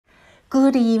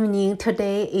Good evening.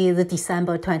 Today is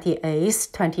December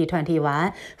 28th,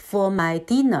 2021. For my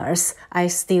dinners, I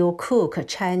still cook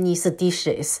Chinese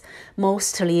dishes.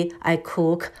 Mostly, I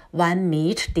cook one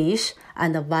meat dish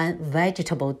and one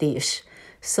vegetable dish.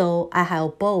 So I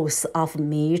have both of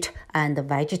meat and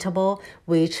vegetable,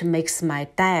 which makes my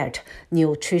diet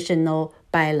nutritional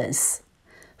balance.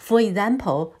 For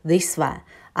example, this one,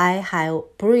 I have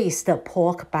braised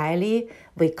pork belly.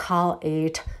 We call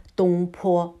it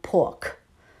Dongpo pork.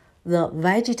 The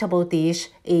vegetable dish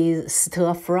is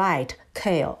stir-fried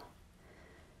kale.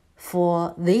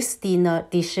 For these dinner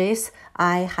dishes,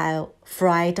 I have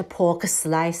fried pork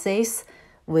slices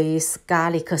with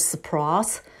garlic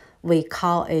sprouts. We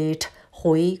call it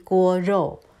回锅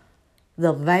肉.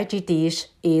 The veggie dish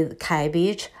is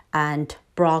cabbage and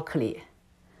broccoli.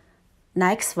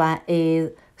 Next one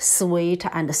is sweet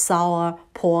and sour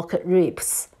pork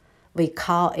ribs. We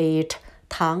call it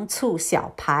糖醋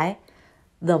小排.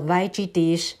 The veggie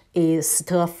dish is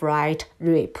stir-fried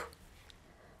rib.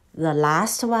 The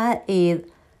last one is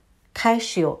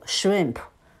cashew shrimp.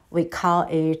 We call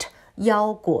it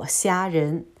腰果虾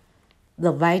仁.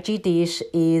 The veggie dish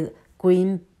is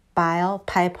green bell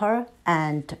pepper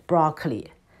and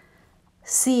broccoli.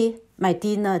 See, my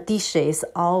dinner dishes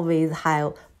always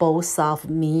have both of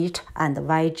meat and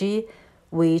veggie,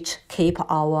 which keep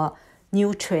our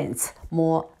nutrients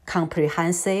more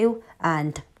comprehensive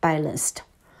and balanced.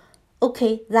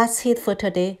 Okay, that's it for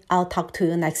today. I'll talk to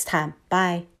you next time.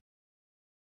 Bye.